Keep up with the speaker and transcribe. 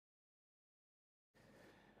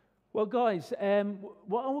Well, guys,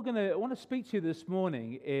 what I want to speak to you this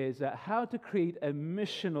morning is how to create a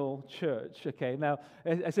missional church. Okay, now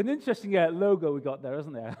it's an interesting logo we got there,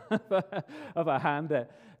 isn't there, of a hand there.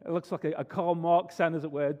 It looks like a Karl Marx hand, as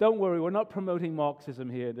it were. Don't worry, we're not promoting Marxism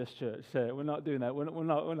here in this church. We're not doing that. We're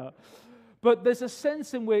not. But there's a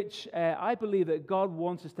sense in which I believe that God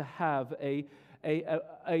wants us to have a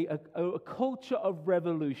culture of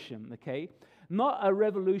revolution. Okay. Not a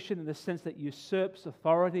revolution in the sense that usurps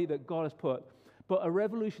authority that God has put, but a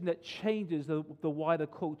revolution that changes the wider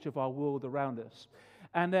culture of our world around us.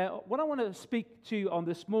 And what I want to speak to you on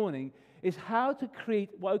this morning is how to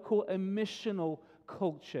create what I call a missional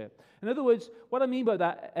culture. In other words, what I mean by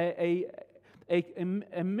that,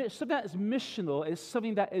 something that is missional is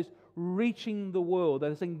something that is reaching the world,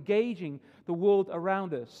 that is engaging the world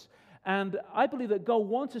around us. And I believe that God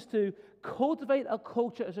wants us to cultivate a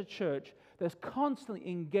culture as a church that's constantly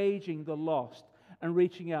engaging the lost and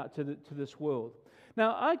reaching out to this world.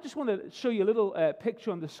 Now, I just want to show you a little picture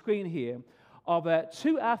on the screen here of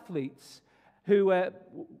two athletes who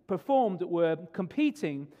were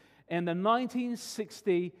competing in the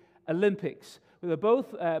 1960 Olympics. They were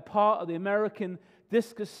both part of the American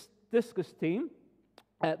discus team.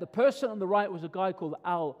 The person on the right was a guy called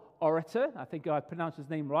Al Orator. I think I pronounced his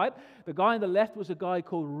name right. The guy on the left was a guy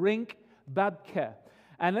called Rink Babka.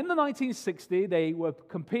 And in the 1960s, they were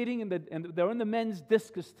competing they were in the men's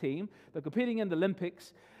discus team. They're competing in the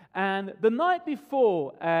Olympics. And the night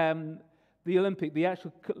before the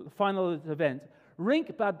actual final event,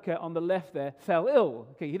 Rink Babka on the left there fell ill.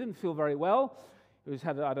 Okay, he didn't feel very well. He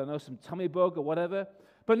had, I don't know, some tummy bug or whatever.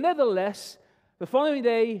 But nevertheless, the following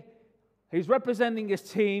day, he's representing his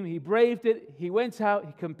team. He braved it. He went out.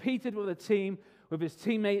 He competed with the team, with his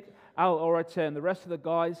teammate Al Orator and the rest of the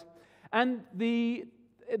guys. And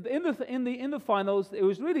in the finals, it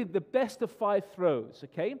was really the best of 5 throws,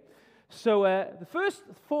 okay? So the first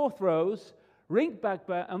 4 throws, Rink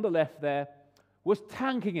Babka on the left there was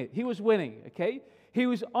tanking it. He was winning, okay? He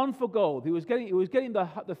was on for gold. He was getting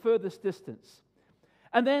the furthest distance.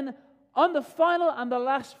 And then on the final and the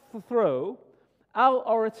last throw, Al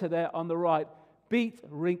Orator there on the right beat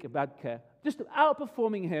Rink Babka, just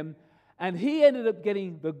outperforming him, and he ended up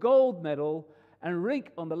getting the gold medal, and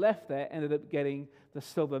Rink on the left there ended up getting the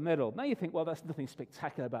silver medal. Now you think, well, that's nothing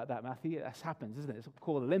spectacular about that, Matthew. That happens, isn't it? It's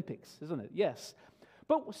called Olympics, isn't it? Yes.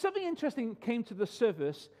 But something interesting came to the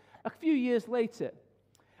surface a few years later.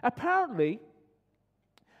 Apparently,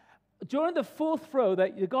 during the 4th throw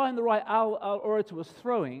that the guy on the right, Al Orator, was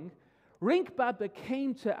throwing, Rink Babka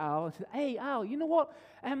came to Al and said, "Hey, Al, you know what?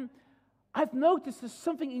 I've noticed there's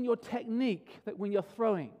something in your technique that when you're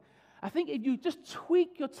throwing. I think if you just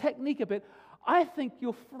tweak your technique a bit, I think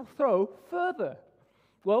you'll throw further."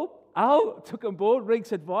 Well, Al took on board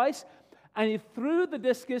Rink's advice, and he threw the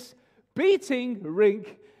discus, beating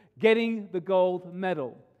Rink, getting the gold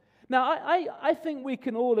medal. Now, I think we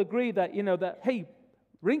can all agree that, hey,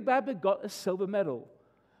 Rink Babka got a silver medal,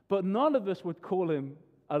 but none of us would call him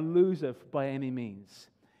a loser by any means.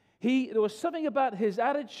 There was something about his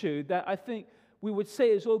attitude that I think we would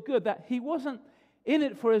say is all good, that he wasn't in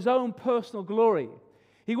it for his own personal glory.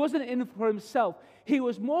 He wasn't in it for himself. He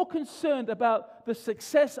was more concerned about the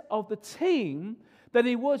success of the team than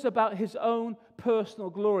he was about his own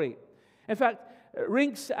personal glory. In fact,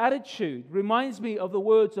 Rink's attitude reminds me of the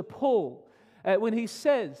words of Paul when he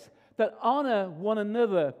says that honor one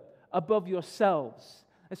another above yourselves.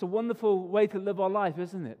 It's a wonderful way to live our life,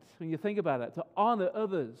 isn't it? When you think about it, to honor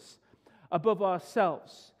others above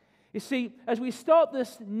ourselves. You see, as we start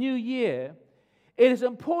this new year, it is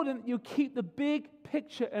important you keep the big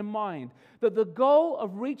picture in mind, that the goal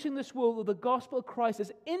of reaching this world with the gospel of Christ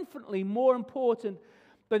is infinitely more important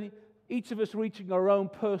than each of us reaching our own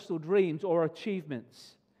personal dreams or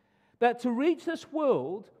achievements. That to reach this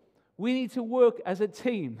world, we need to work as a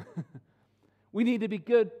team. We need to be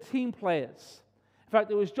good team players. In fact,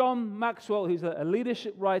 it was John Maxwell, who's a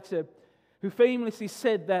leadership writer, who famously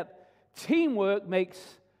said that teamwork makes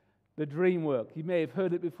the dream work. You may have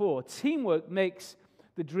heard it before. Teamwork makes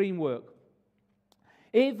the dream work.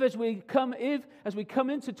 As we come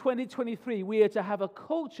into 2023, we are to have a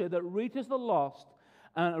culture that reaches the lost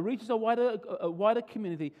and reaches a wider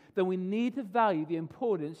community, then we need to value the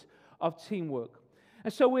importance of teamwork.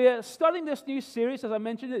 And so we are starting this new series, as I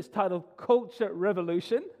mentioned, it's titled Culture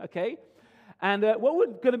Revolution, okay? And what we're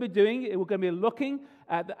going to be doing, we're going to be looking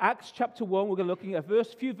at the Acts chapter 1. We're going to be looking at a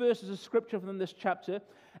few verses of scripture from this chapter.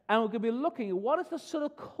 And we're going to be looking at what is the sort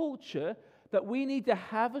of culture that we need to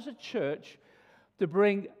have as a church to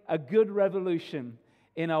bring a good revolution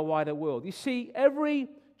in our wider world. You see, every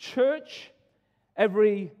church,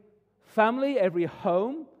 every family, every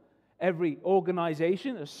home Every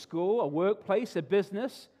organization, a school, a workplace, a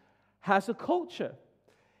business has a culture.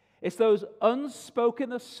 It's those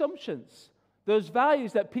unspoken assumptions, those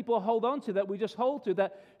values that people hold on to, that we just hold to,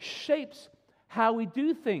 that shapes how we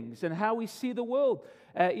do things and how we see the world.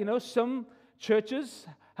 Some churches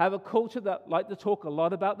have a culture that like to talk a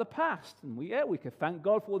lot about the past. And we can thank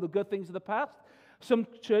God for all the good things of the past. Some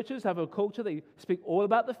churches have a culture that speak all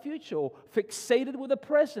about the future or fixated with the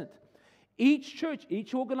present. Each church,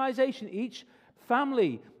 each organization, each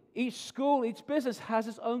family, each school, each business has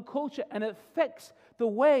its own culture, and it affects the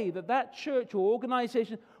way that church or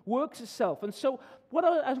organization works itself. And so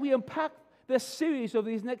as we unpack this series over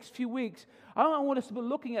these next few weeks, I want us to be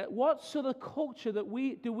looking at what sort of culture that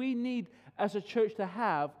we need as a church to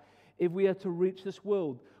have if we are to reach this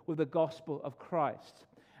world with the gospel of Christ.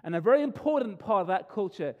 And a very important part of that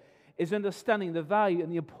culture is understanding the value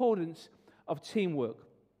and the importance of teamwork.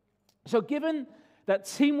 So given that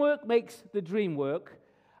teamwork makes the dream work,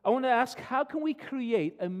 I want to ask, how can we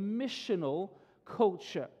create a missional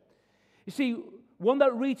culture? You see, one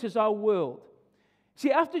that reaches our world.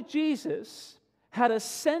 See, after Jesus had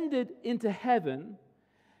ascended into heaven,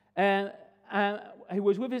 and he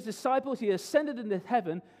was with his disciples, he ascended into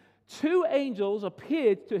heaven, two angels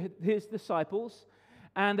appeared to his disciples,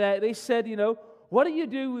 and they said, what are you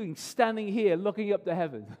doing standing here looking up to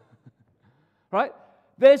heaven? Right?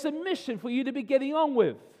 There's a mission for you to be getting on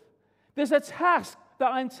with. There's a task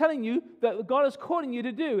that I'm telling you that God is calling you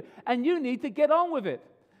to do, and you need to get on with it.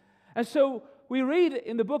 And so we read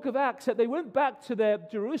in the book of Acts that they went back to their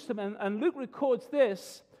Jerusalem, and Luke records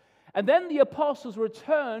this, and then the apostles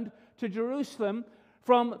returned to Jerusalem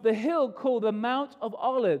from the hill called the Mount of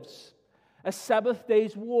Olives, a Sabbath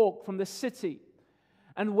day's walk from the city.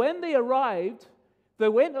 And when they arrived, they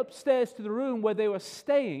went upstairs to the room where they were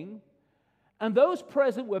staying, and those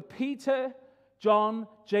present were Peter, John,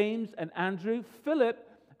 James, and Andrew, Philip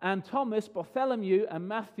and Thomas, Bartholomew and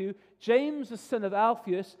Matthew, James the son of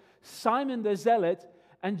Alphaeus, Simon the Zealot,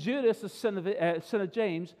 and Judas the son of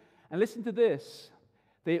James. And listen to this.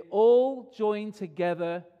 They all joined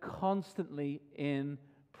together constantly in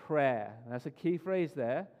prayer. That's a key phrase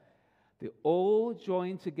there. They all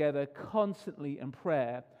joined together constantly in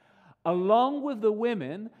prayer, along with the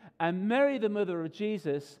women and Mary, the mother of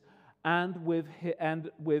Jesus, and with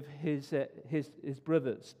his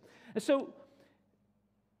brothers. And so,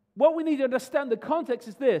 what we need to understand, the context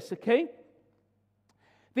is this, okay?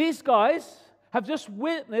 These guys have just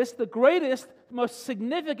witnessed the greatest, most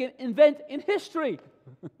significant event in history.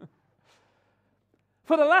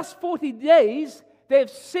 For the last 40 days, they've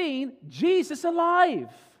seen Jesus alive.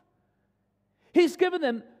 He's given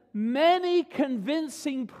them many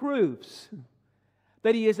convincing proofs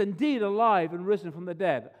that he is indeed alive and risen from the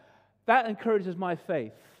dead. That encourages my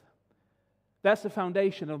faith. That's the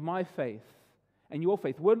foundation of my faith and your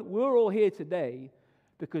faith. We're all here today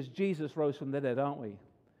because Jesus rose from the dead, aren't we?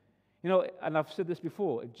 And I've said this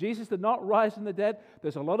before, if Jesus did not rise from the dead,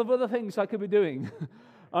 there's a lot of other things I could be doing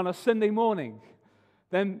on a Sunday morning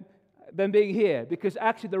than being here. Because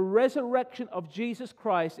actually the resurrection of Jesus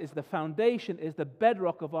Christ is the foundation, is the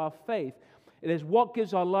bedrock of our faith. It is what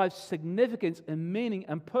gives our lives significance and meaning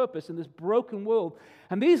and purpose in this broken world.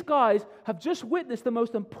 And these guys have just witnessed the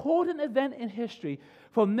most important event in history.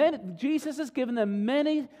 Jesus has given them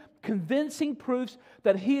many convincing proofs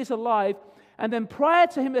that he is alive. And then prior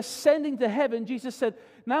to him ascending to heaven, Jesus said,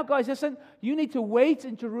 now guys, listen, you need to wait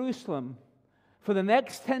in Jerusalem for the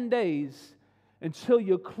next 10 days until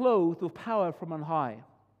you're clothed with power from on high.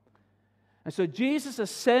 And so Jesus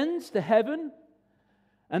ascends to heaven,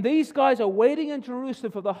 and these guys are waiting in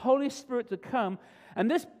Jerusalem for the Holy Spirit to come. And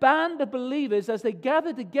this band of believers, as they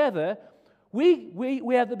gather together, we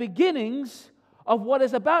have the beginnings of what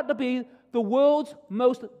is about to be the world's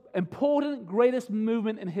most important, greatest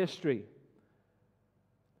movement in history.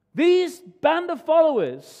 These band of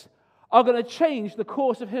followers are going to change the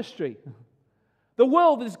course of history. The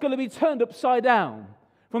world is going to be turned upside down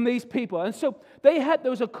from these people. And so there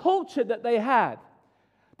was a culture that they had.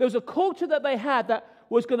 There was a culture that they had that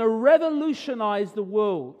was going to revolutionize the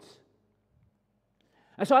world.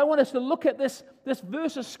 And so I want us to look at this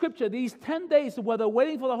verse of Scripture, these 10 days where they're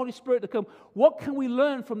waiting for the Holy Spirit to come. What can we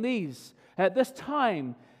learn from these at this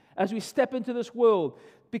time as we step into this world?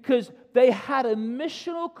 Because they had a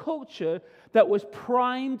missional culture that was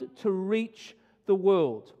primed to reach the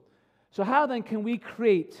world. So how then can we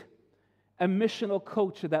create a missional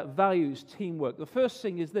culture that values teamwork? The first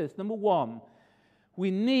thing is this. Number one,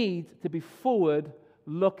 we need to be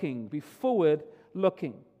forward-looking. Be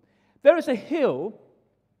forward-looking. There is a hill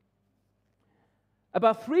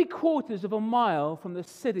about 3/4 of a mile from the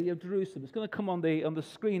city of Jerusalem. It's going to come on the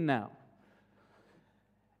screen now.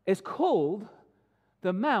 It's called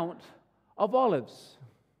the Mount of Olives.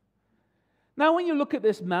 Now, when you look at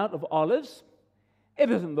this Mount of Olives, it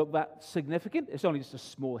doesn't look that significant. It's only just a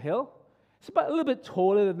small hill. It's about a little bit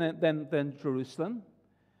taller than Jerusalem.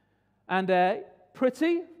 And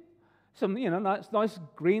pretty. Some, nice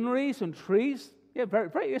greenery, some trees. Yeah,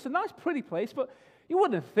 very. It's a nice, pretty place, but you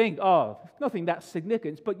wouldn't think, nothing that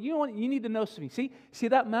significant. But you know what? You need to know something. See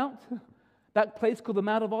that mount? That place called the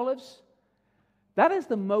Mount of Olives? That is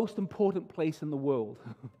the most important place in the world.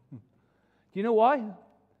 Do you know why?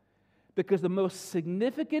 Because the most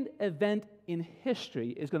significant event in history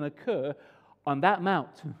is going to occur on that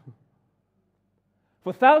mount.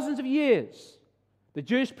 For thousands of years, the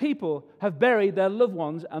Jewish people have buried their loved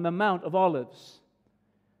ones on the Mount of Olives.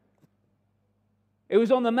 It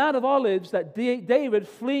was on the Mount of Olives that David,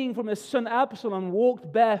 fleeing from his son Absalom,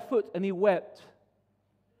 walked barefoot and he wept.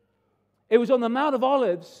 It was on the Mount of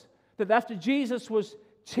Olives that after Jesus was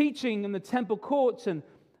teaching in the temple courts and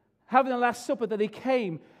having the Last Supper that he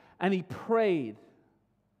came and he prayed.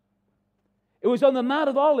 It was on the Mount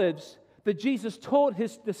of Olives that Jesus taught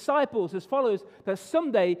his disciples, his followers, that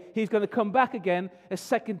someday he's going to come back again a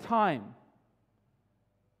second time.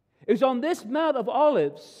 It was on this Mount of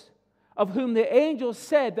Olives of whom the angel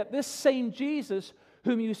said that this same Jesus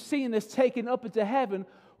whom you've seen is taken up into heaven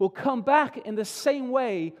will come back in the same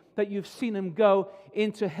way that you've seen him go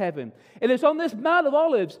into heaven. It is on this Mount of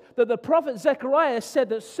Olives that the prophet Zechariah said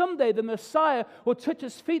that someday the Messiah will touch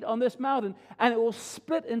his feet on this mountain and it will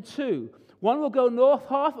split in two. One will go north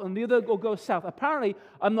half and the other will go south. Apparently,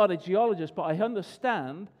 I'm not a geologist, but I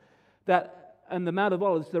understand that in the Mount of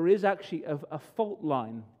Olives there is actually a fault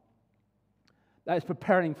line that is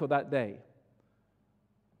preparing for that day.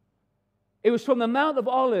 It was from the Mount of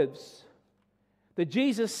Olives that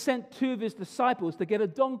Jesus sent two of his disciples to get a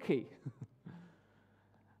donkey.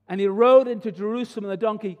 And he rode into Jerusalem on the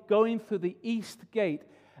donkey, going through the east gate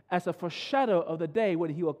as a foreshadow of the day when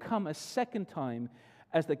he will come a second time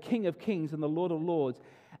as the King of Kings and the Lord of Lords.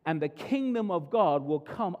 And the kingdom of God will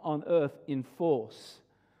come on earth in force.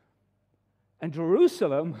 And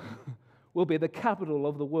Jerusalem will be the capital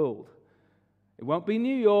of the world. It won't be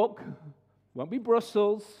New York, won't be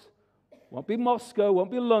Brussels, won't be Moscow,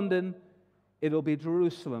 won't be London. It'll be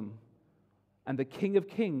Jerusalem. And the King of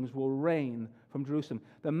Kings will reign from Jerusalem.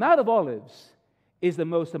 The Mount of Olives is the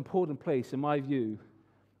most important place, in my view,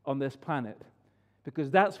 on this planet.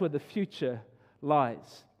 Because that's where the future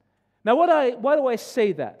lies. Now, why do I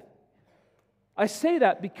say that? I say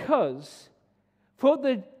that because for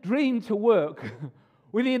the dream to work,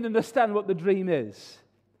 we need to understand what the dream is.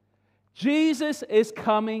 Jesus is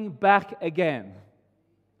coming back again.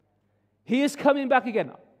 He is coming back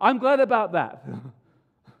again. I'm glad about that.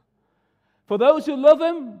 For those who love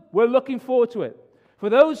him, we're looking forward to it. For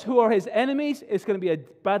those who are his enemies, it's going to be a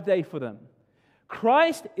bad day for them.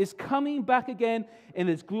 Christ is coming back again in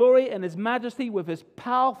his glory and his majesty with his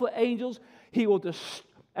powerful angels. He will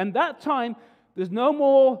and that time, there's no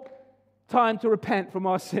more time to repent from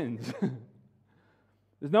our sins.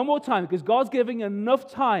 There's no more time because God's giving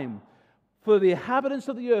enough time for the inhabitants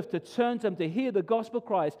of the earth to turn to him, to hear the gospel of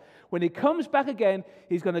Christ. When he comes back again,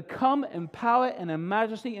 he's going to come in power and in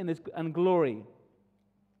majesty and glory.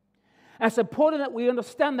 And it's important that we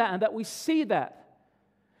understand that and that we see that.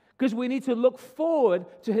 Because we need to look forward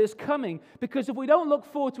to his coming. Because if we don't look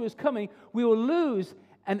forward to his coming, we will lose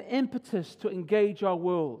an impetus to engage our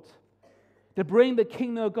world, to bring the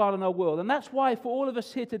kingdom of God in our world. And that's why for all of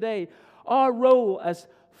us here today, our role as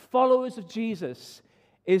followers of Jesus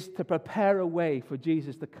is to prepare a way for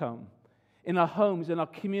Jesus to come. In our homes, in our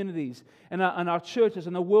communities, in our churches,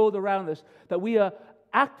 in the world around us, that we are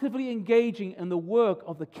actively engaging in the work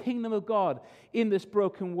of the kingdom of God in this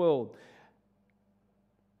broken world.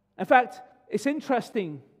 In fact, it's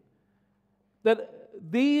interesting that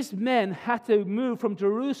these men had to move from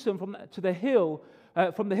Jerusalem to the hill,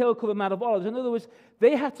 from the hill called the Mount of Olives. In other words,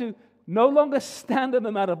 they had to no longer stand on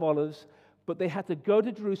the Mount of Olives, but they had to go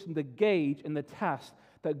to Jerusalem to engage in the task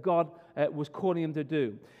that God was calling him to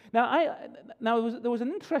do. Now, there was an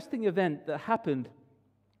interesting event that happened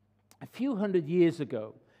a few hundred years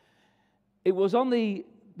ago. It was on the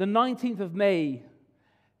 19th of May,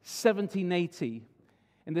 1780,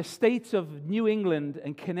 in the states of New England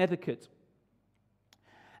and Connecticut.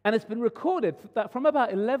 And it's been recorded that from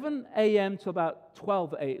about 11 a.m. to about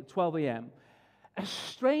 12 a.m., a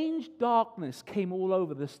strange darkness came all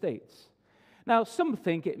over the states. Now, some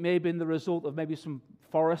think it may have been the result of maybe some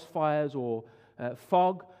forest fires or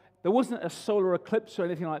fog. There wasn't a solar eclipse or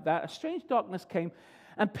anything like that. A strange darkness came,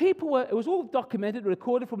 And it was all documented,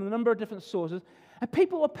 recorded from a number of different sources, and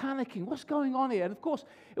people were panicking. What's going on here? And of course,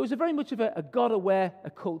 it was very much of a God-aware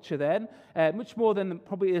culture then, much more than it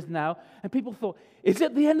probably is now. And people thought, is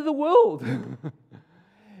it the end of the world?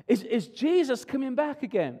 Is Jesus coming back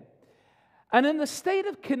again? And in the state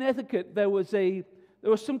of Connecticut, there were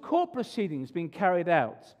some court proceedings being carried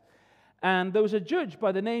out. And there was a judge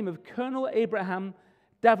by the name of Colonel Abraham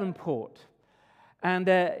Davenport. And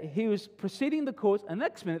he was proceeding the court, and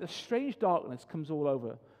next minute, a strange darkness comes all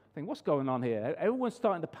over. I think, what's going on here? Everyone's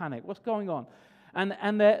starting to panic. What's going on?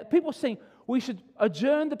 And people are saying, we should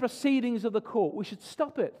adjourn the proceedings of the court. We should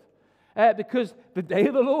stop it. Because the day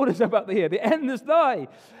of the Lord is about to here. The end is nigh.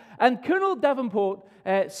 And Colonel Davenport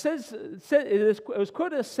it was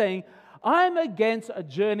quoted as saying, I'm against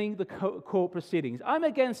adjourning the court proceedings. I'm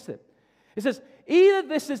against it. It says, either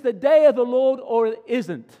this is the day of the Lord or it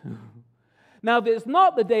isn't. Now, if it's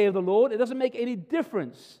not the day of the Lord, it doesn't make any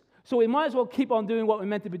difference. So we might as well keep on doing what we're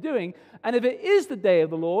meant to be doing. And if it is the day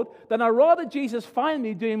of the Lord, then I'd rather Jesus find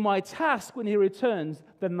me doing my task when he returns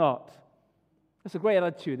than not. That's a great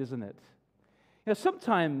attitude, isn't it?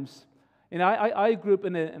 Sometimes, I grew up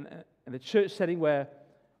in a church setting where,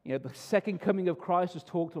 the second coming of Christ was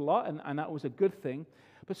talked a lot, and that was a good thing.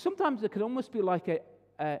 But sometimes it can almost be like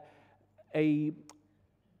an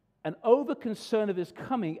over-concern of his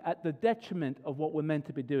coming at the detriment of what we're meant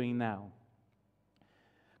to be doing now.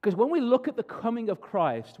 Because when we look at the coming of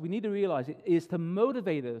Christ, we need to realize it is to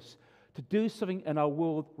motivate us to do something in our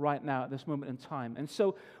world right now at this moment in time. And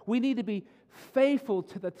so we need to be faithful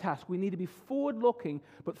to the task. We need to be forward-looking,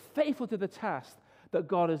 but faithful to the task that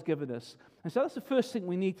God has given us. And so that's the first thing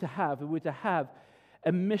we need to have, and we're to have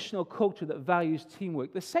a missional culture that values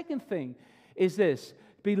teamwork. The second thing is this: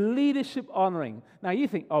 be leadership honoring. Now you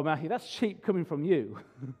think, oh, Matthew, that's cheap coming from you.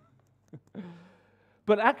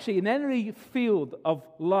 But actually, in every field of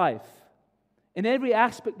life, in every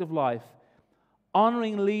aspect of life,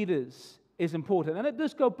 honoring leaders is important. And it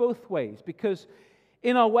does go both ways, because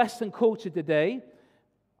in our Western culture today,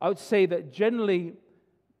 I would say that generally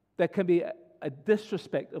there can be a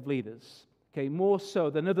disrespect of leaders, okay, more so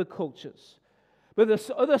than other cultures. But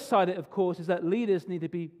the other side of it, of course, is that leaders need to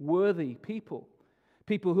be worthy people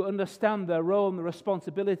who understand their role and their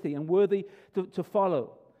responsibility and worthy to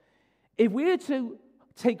follow. If we are to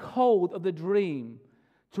take hold of the dream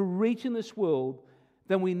to reach in this world,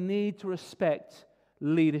 then we need to respect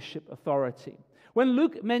leadership authority. When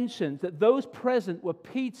Luke mentions that those present were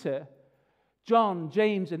Peter, John,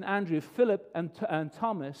 James, and Andrew, Philip and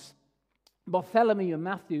Thomas, Bartholomew and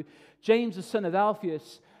Matthew, James the son of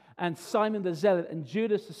Alphaeus, and Simon the Zealot, and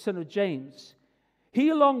Judas the son of James, he,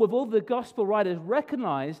 along with all the gospel writers,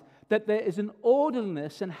 recognized that there is an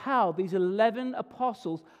orderliness in how these 11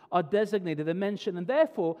 apostles are designated and mentioned, and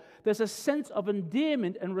therefore there's a sense of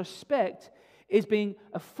endearment and respect is being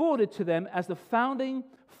afforded to them as the founding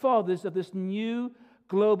fathers of this new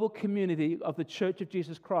global community of the Church of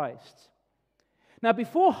Jesus Christ. Now,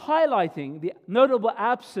 before highlighting the notable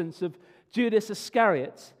absence of Judas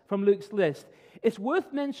Iscariot from Luke's list, it's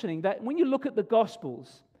worth mentioning that when you look at the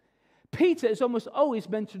Gospels, Peter is almost always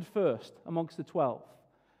mentioned first amongst the 12.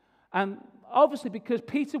 And obviously because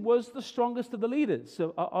Peter was the strongest of the leaders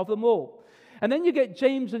of them all. And then you get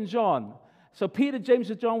James and John. So Peter, James,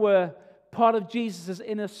 and John were part of Jesus'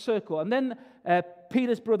 inner circle. And then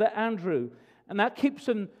Peter's brother Andrew. And that keeps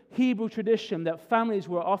in Hebrew tradition that families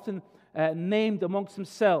were often named amongst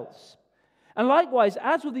themselves. And likewise,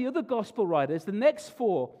 as with the other gospel writers, the next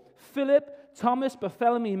four, Philip, Thomas,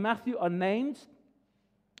 Bartholomew, and Matthew, are named.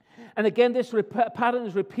 And again, this pattern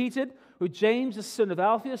is repeated with James, the son of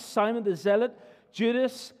Alphaeus, Simon the Zealot,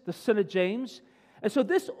 Judas, the son of James. And so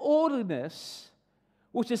this orderliness,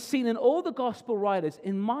 which is seen in all the gospel writers,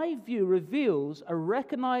 in my view, reveals a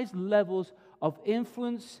recognized levels of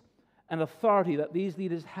influence and authority that these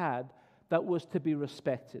leaders had that was to be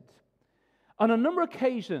respected. On a number of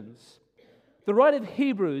occasions, the writer of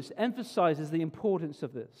Hebrews emphasizes the importance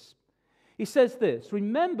of this. He says this: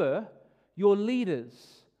 remember your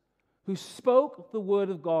leaders who spoke the word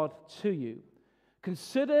of God to you.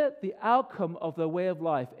 Consider the outcome of their way of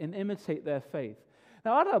life and imitate their faith.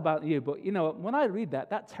 Now, I don't know about you, but when I read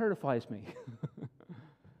that terrifies me.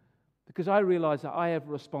 Because I realize that I have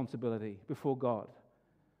a responsibility before God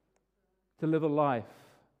to live a life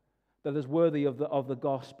that is worthy of the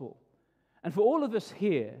gospel. And for all of us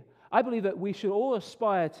here, I believe that we should all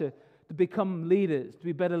aspire to become leaders, to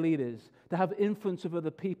be better leaders, to have influence of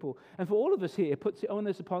other people. And for all of us here, it puts the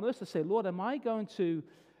onus upon us to say, Lord, am I going to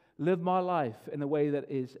live my life in a way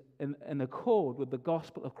that is in accord with the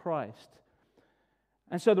gospel of Christ?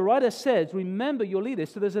 And so the writer says, remember your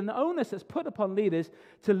leaders. So there's an onus that's put upon leaders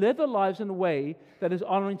to live their lives in a way that is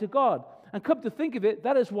honoring to God. And come to think of it,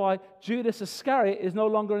 that is why Judas Iscariot is no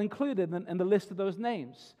longer included in the list of those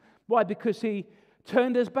names. Why? Because he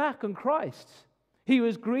turned his back on Christ. He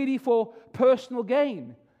was greedy for personal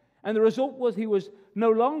gain. And the result was he was no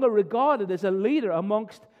longer regarded as a leader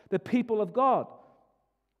amongst the people of God.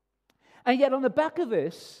 And yet on the back of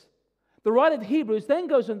this, the writer of Hebrews then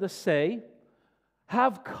goes on to say,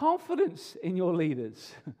 have confidence in your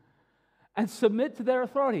leaders and submit to their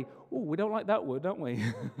authority. Oh, we don't like that word, don't we?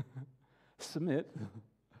 Submit.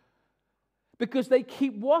 Because they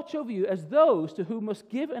keep watch over you as those to whom must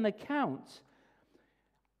give an account.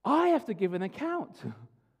 I have to give an account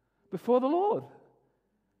before the Lord.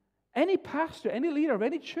 Any pastor, any leader of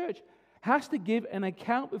any church has to give an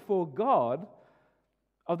account before God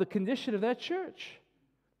of the condition of their church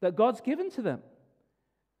that God's given to them.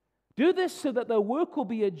 Do this so that their work will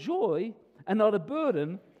be a joy and not a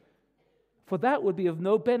burden, for that would be of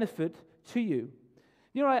no benefit to you.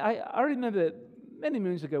 You know, I remember many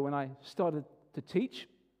moons ago when I started to teach,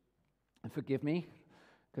 and forgive me,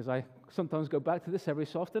 because I sometimes go back to this every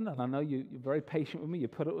so often, and I know you're very patient with me, you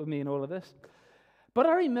put up with me in all of this. But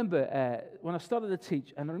I remember when I started to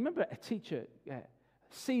teach, and I remember a teacher,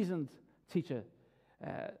 seasoned teacher,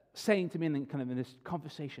 saying to me in this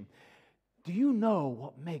conversation, do you know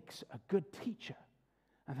what makes a good teacher?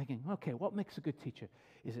 I'm thinking, okay, what makes a good teacher?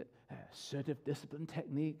 Is it assertive discipline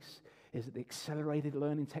techniques? Is it the accelerated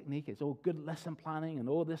learning technique? It's all good lesson planning and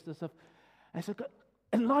all this stuff. And I said,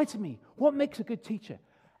 enlighten me. What makes a good teacher?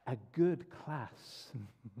 A good class.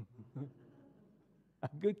 A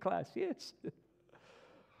good class, yes. The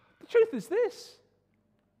truth is this.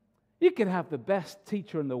 You can have the best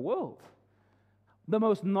teacher in the world, the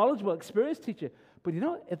most knowledgeable, experienced teacher. But you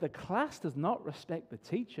know, if the class does not respect the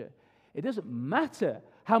teacher, it doesn't matter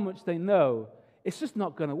how much they know. It's just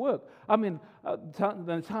not going to work. I mean,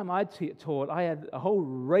 the time I taught, I had a whole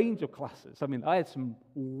range of classes. I mean, I had some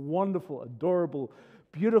wonderful, adorable,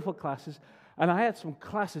 beautiful classes, and I had some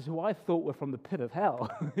classes who I thought were from the pit of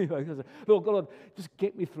hell. Lord God, just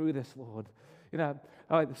get me through this, Lord. You know,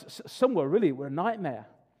 some were a nightmare.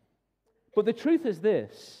 But the truth is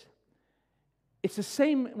this. It's the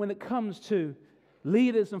same when it comes to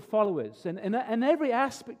leaders and followers. And in every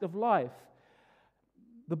aspect of life,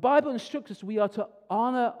 the Bible instructs us we are to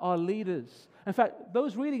honor our leaders. In fact,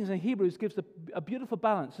 those readings in Hebrews gives a beautiful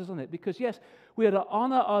balance, isn't it? Because yes, we are to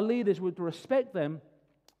honor our leaders, we're to respect them,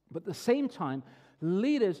 but at the same time,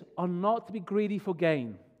 leaders are not to be greedy for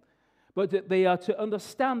gain, but that they are to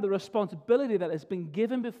understand the responsibility that has been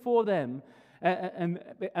given before them and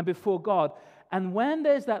before God. And when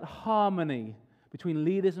there's that harmony between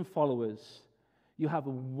leaders and followers, you have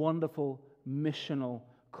a wonderful missional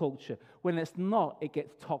culture. When it's not, it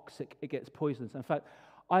gets toxic, it gets poisonous. In fact,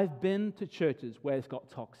 I've been to churches where it's got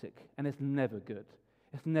toxic, and it's never good.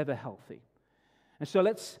 It's never healthy. And so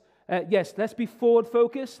let's be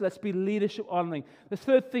forward-focused. Let's be leadership-honoring. The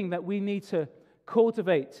third thing that we need to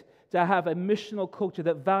cultivate to have a missional culture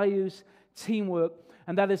that values teamwork,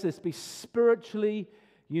 and that is this: be spiritually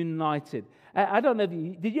united. I don't know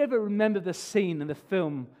did you ever remember the scene in the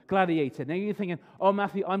film Gladiator? Now you're thinking, oh,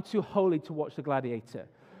 Matthew, I'm too holy to watch the Gladiator.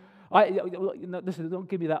 Listen, don't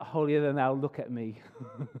give me that holier than thou look at me.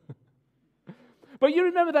 But you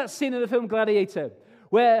remember that scene in the film Gladiator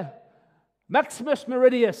where Maximus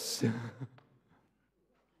Meridius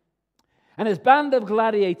and his band of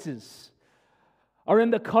gladiators are in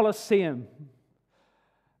the Colosseum.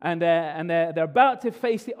 And they're about to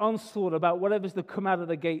face the onslaught about whatever's to come out of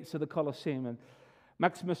the gates of the Colosseum. And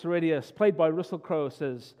Maximus Meridius, played by Russell Crowe,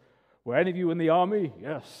 says, were any of you in the army?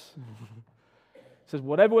 Yes. Says,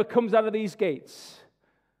 whatever comes out of these gates,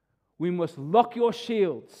 we must lock your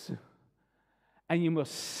shields and you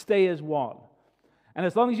must stay as one. And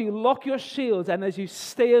as long as you lock your shields and as you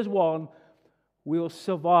stay as one, we'll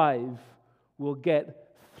survive. We'll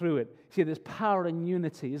get through it. See, there's power in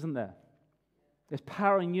unity, isn't there? There's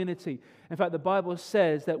power in unity. In fact, the Bible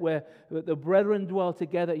says that where the brethren dwell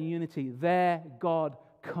together in unity, there God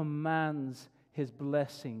commands His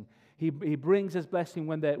blessing. He brings His blessing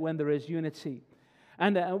when there is unity.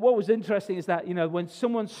 And what was interesting is that, when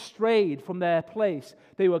someone strayed from their place,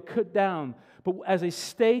 they were cut down. But as they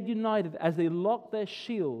stayed united, as they locked their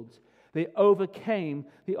shields, they overcame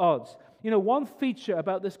the odds. One feature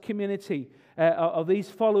about this community of these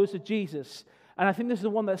followers of Jesus, and I think this is the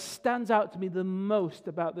one that stands out to me the most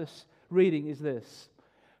about this reading, is this: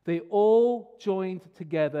 they all joined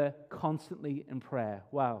together constantly in prayer.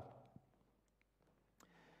 Wow.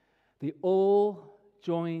 They all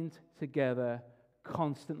joined together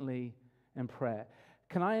constantly in prayer.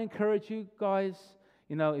 can I encourage you guys,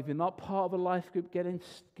 if you're not part of a life group, get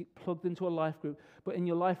plugged into a life group. But in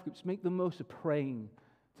your life groups, make the most of praying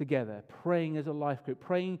together, praying as a life group,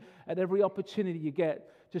 praying at every opportunity you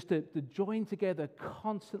get, just to join together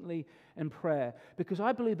constantly in prayer. Because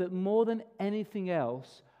I believe that more than anything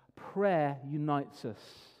else, prayer unites us.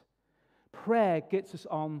 Prayer gets us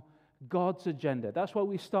on God's agenda. That's why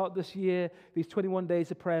we start this year, these 21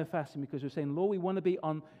 days of prayer and fasting, because we're saying, Lord, we want to be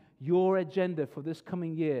on your agenda for this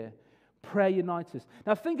coming year. Prayer unites us.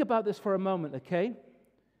 Now think about this for a moment, okay?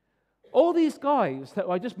 All these guys that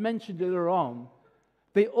I just mentioned earlier on,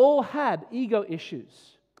 they all had ego issues.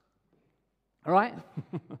 All right?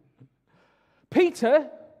 Peter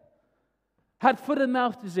had foot and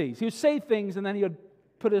mouth disease. He would say things and then he would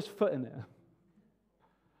put his foot in it.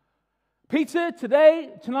 Peter,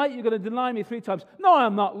 tonight you're going to deny me 3 times. No,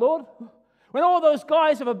 I'm not, Lord. When all those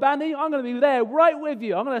guys have abandoned you, I'm going to be there right with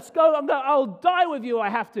you. I'll die with you if I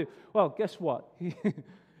have to. Well, guess what?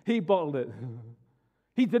 He bottled it.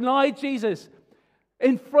 He denied Jesus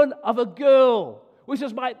in front of a girl, which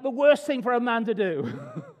is the worst thing for a man to do.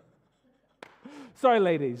 Sorry,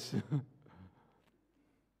 ladies.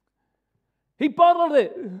 He bottled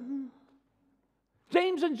it.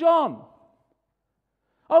 James and John.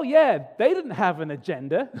 Oh, yeah, they didn't have an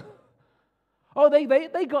agenda. Oh,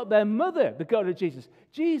 they got their mother to go to Jesus.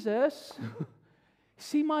 Jesus,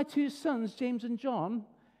 see my 2 sons, James and John?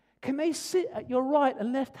 Can they sit at your right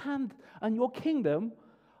and left hand in your kingdom?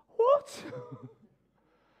 What?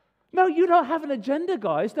 No, you don't have an agenda,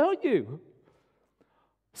 guys, don't you?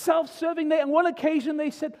 Self-serving. On one occasion, they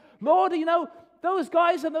said, Lord, those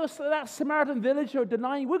guys in that Samaritan village are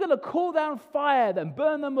denying you. We're going to call down fire and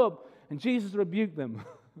burn them up. And Jesus rebuked them.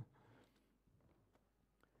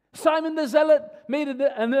 Simon the Zealot made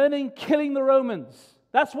an earning killing the Romans.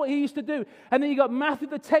 That's what he used to do. And then you got Matthew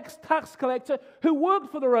the tax collector who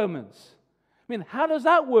worked for the Romans. I mean, how does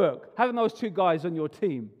that work, having those 2 guys on your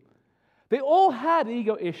team? They all had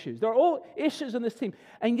ego issues. There are all issues on this team.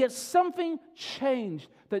 And yet something changed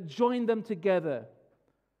that joined them together.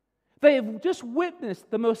 They have just witnessed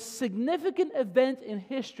the most significant event in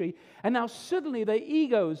history, and now suddenly their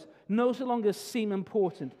egos no longer seem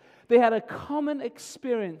important. They had a common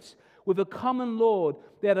experience with a common Lord.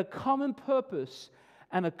 They had a common purpose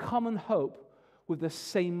and a common hope with the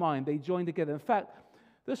same mind. They joined together. In fact,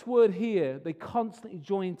 this word here, they constantly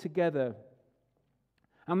join together.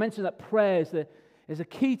 I mentioned that prayer is a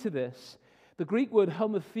key to this. The Greek word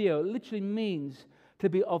homotheo literally means to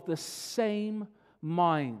be of the same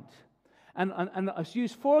mind. And it's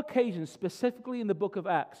used 4 occasions, specifically in the book of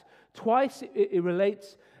Acts. Twice it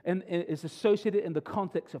relates and is associated in the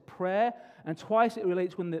context of prayer, and twice it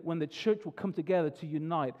relates when the church will come together to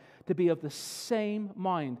unite, to be of the same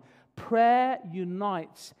mind. Prayer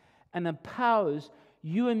unites and empowers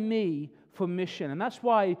you and me for mission. And that's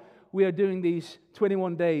why we are doing these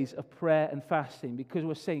 21 days of prayer and fasting, because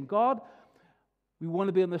we're saying, God, we want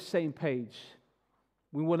to be on the same page.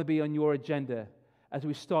 We want to be on your agenda. As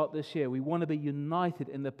we start this year, we want to be united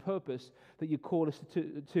in the purpose that you call us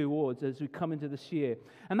towards as we come into this year.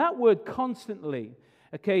 And that word constantly,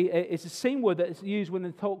 okay, it's the same word that is used when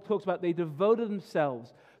it talks about they devoted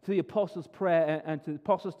themselves to the apostles' prayer and to the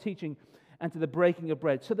apostles' teaching and to the breaking of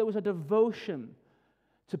bread. So there was a devotion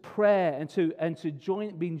to prayer and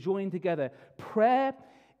to being joined together. Prayer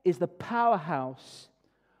is the powerhouse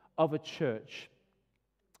of a church.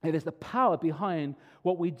 It is the power behind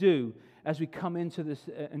what we do as we come into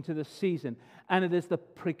this season. And it is the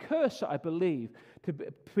precursor, I believe,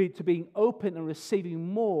 to being open and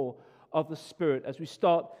receiving more of the Spirit as we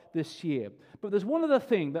start this year. But there's one other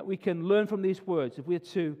thing that we can learn from these words if we're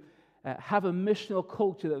to have a missional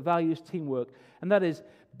culture that values teamwork, and that is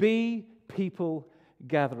be people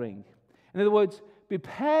gathering. In other words, be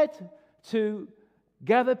prepared to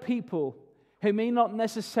gather people who may not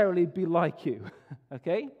necessarily be like you,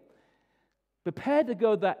 okay? Prepared to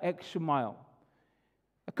go that extra mile.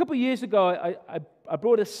 A couple of years ago, I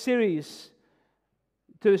brought a series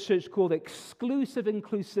to the church called Exclusive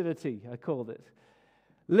Inclusivity, I called it.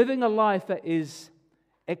 Living a life that is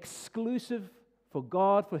exclusive for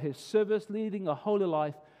God, for His service, leading a holy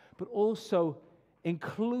life, but also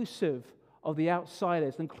inclusive of the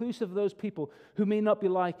outsiders, inclusive of those people who may not be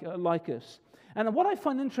like us. And what I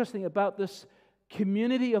find interesting about this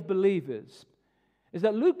community of believers is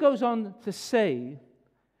that Luke goes on to say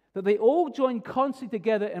that they all joined constantly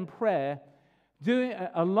together in prayer,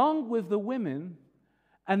 along with the women,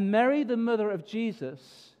 and Mary, the mother of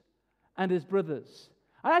Jesus, and his brothers.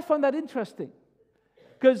 And I find that interesting,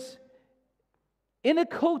 because in a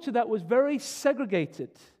culture that was very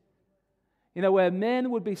segregated, where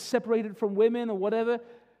men would be separated from women or whatever.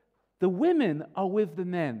 The women are with the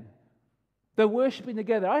men. They're worshiping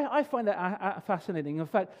together. I find that fascinating. In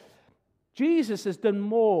fact, Jesus has done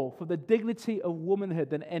more for the dignity of womanhood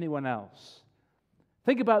than anyone else.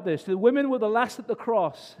 Think about this. The women were the last at the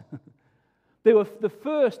cross. They were the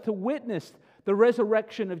first to witness the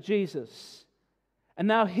resurrection of Jesus. And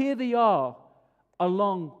now here they are,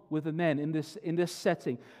 along with the men in this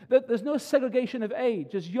setting. There's no segregation of age.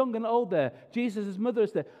 There's young and old there. Jesus' mother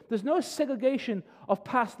is there. There's no segregation of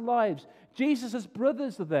past lives. Jesus'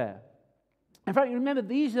 brothers are there. In fact, you remember,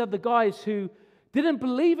 these are the guys who didn't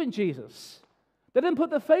believe in Jesus. They didn't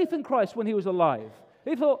put their faith in Christ when he was alive.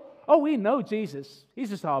 They thought, oh, we know Jesus.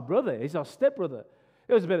 He's just our brother. He's our stepbrother.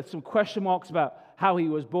 There was a bit of some question marks about how he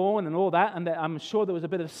was born and all that, and I'm sure there was a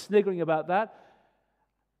bit of sniggering about that.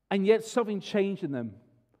 And yet something changed in them.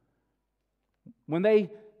 When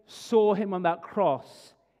they saw him on that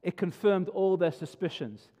cross, it confirmed all their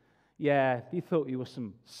suspicions. Yeah, he thought he was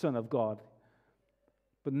some son of God.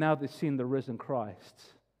 But now they've seen the risen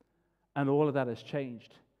Christ. And all of that has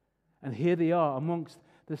changed. And here they are amongst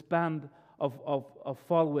this band of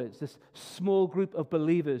followers, this small group of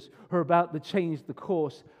believers who are about to change the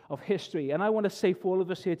course of history. And I want to say for all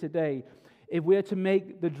of us here today, if we're to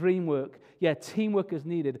make the dream work, teamwork is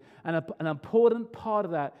needed. And an important part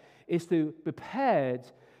of that is to be prepared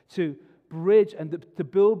to bridge and to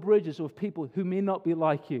build bridges with people who may not be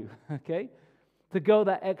like you, okay? To go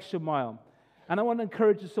that extra mile. And I want to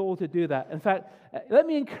encourage us all to do that. In fact, let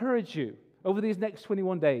me encourage you over these next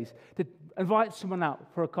 21 days to invite someone out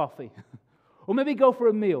for a coffee. Or maybe go for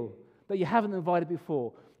a meal that you haven't invited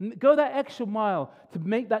before. Go that extra mile to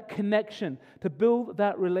make that connection, to build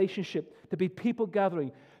that relationship, to be people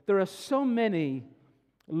gathering. There are so many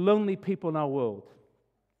lonely people in our world.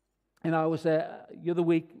 And I was there the other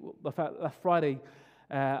week, last Friday,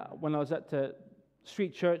 when I was at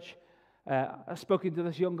Street Church. I spoke to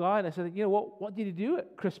this young guy, and I said, what did you do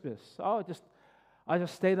at Christmas? Oh, I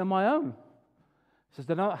just stayed on my own. He says,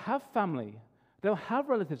 I don't have family. I don't have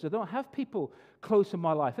relatives. I don't have people close in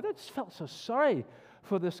my life. And I just felt so sorry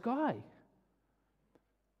for this guy.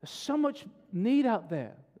 There's so much need out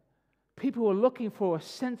there. People are looking for a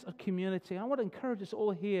sense of community. I want to encourage us all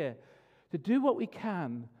here to do what we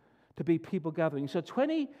can to be people gathering. So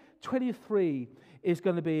 2023 is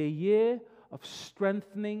going to be a year of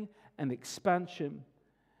strengthening and expansion.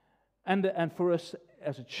 And for us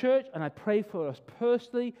as a church, and I pray for us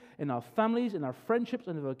personally, in our families, in our friendships,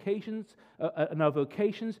 and our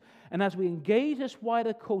vocations, and as we engage this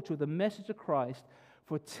wider culture with the message of Christ,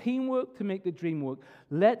 for teamwork to make the dream work,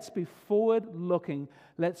 let's be forward-looking,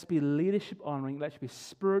 let's be leadership-honoring, let's be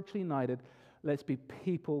spiritually united, let's be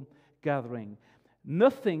people-gathering.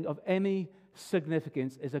 Nothing of any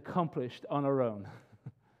significance is accomplished on our own.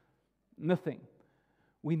 Nothing.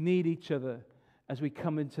 We need each other as we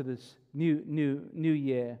come into this new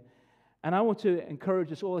year. And I want to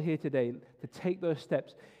encourage us all here today to take those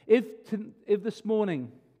steps. If this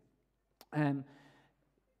morning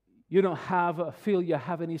you don't feel you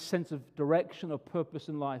have any sense of direction or purpose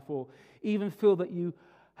in life, or even feel that you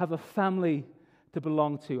have a family to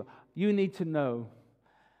belong to, you need to know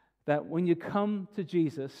that when you come to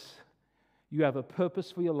Jesus, you have a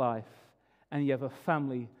purpose for your life and you have a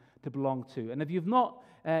family to belong to. And if you've not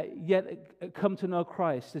yet come to know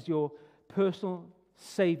Christ as your personal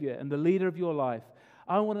Savior and the leader of your life,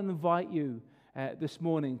 I want to invite you this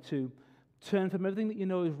morning to turn from everything that you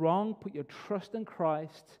know is wrong, put your trust in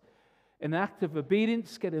Christ, in an act of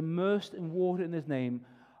obedience, get immersed in water in His name,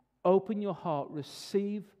 open your heart,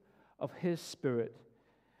 receive of His Spirit,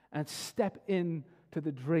 and step into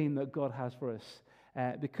the dream that God has for us.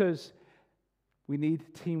 Because we need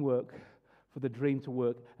teamwork for the dream to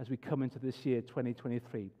work as we come into this year,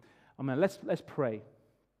 2023. Amen. Let's pray.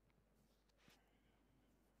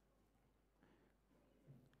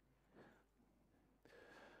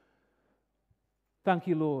 Thank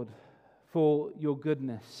you, Lord, for your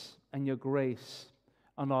goodness and your grace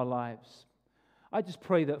on our lives. I just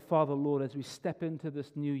pray that, Father, Lord, as we step into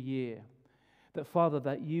this new year, that, Father,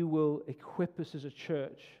 that you will equip us as a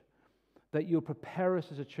church, that you'll prepare us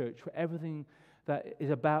as a church for everything that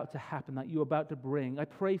is about to happen, that you're about to bring. I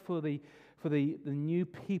pray for the new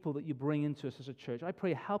people that you bring into us as a church. I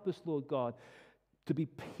pray, help us, Lord God, to be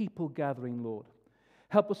people gathering, Lord.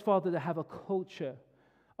 Help us, Father, to have a culture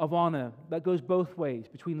of honor that goes both ways,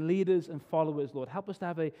 between leaders and followers, Lord. Help us to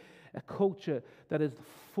have a culture that is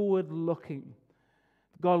forward-looking.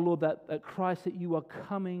 God, Lord, that Christ, that you are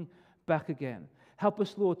coming back again. Help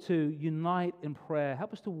us, Lord, to unite in prayer.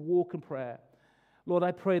 Help us to walk in prayer. Lord,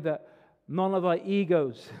 I pray that none of our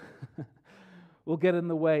egos will get in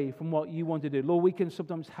the way from what you want to do. Lord, we can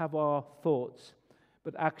sometimes have our thoughts,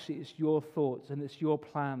 but actually it's your thoughts and it's your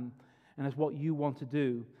plan and it's what you want to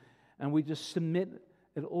do. And we just submit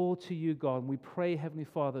it all to you, God. And we pray, Heavenly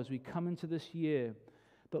Father, as we come into this year,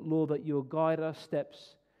 that, Lord, that you'll guide our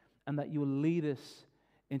steps and that you'll lead us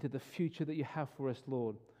into the future that you have for us,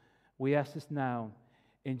 Lord. We ask this now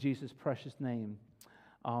in Jesus' precious name.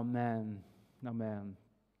 Amen. Amen.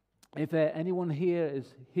 If anyone here is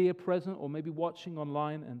here present or maybe watching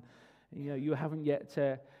online and you haven't yet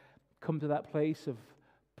come to that place of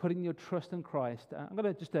putting your trust in Christ, I'm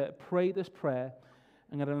going to just pray this prayer.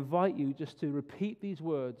 I'm going to invite you just to repeat these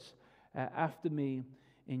words after me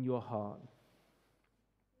in your heart.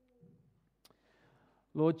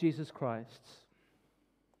 Lord Jesus Christ,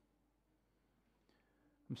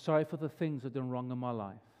 I'm sorry for the things I've done wrong in my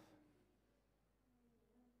life.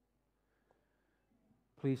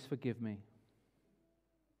 Please forgive me.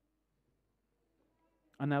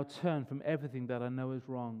 I now turn from everything that I know is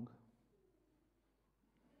wrong.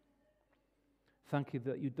 Thank you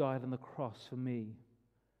that you died on the cross for me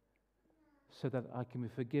so that I can be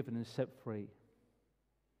forgiven and set free.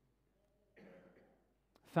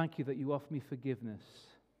 Thank you that you offer me forgiveness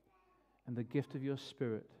and the gift of your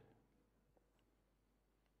Spirit.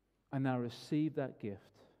 I now receive that gift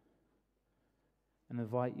and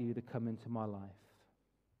invite you to come into my life.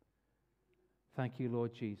 Thank you,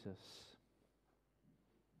 Lord Jesus.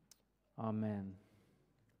 Amen.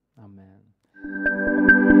 Amen.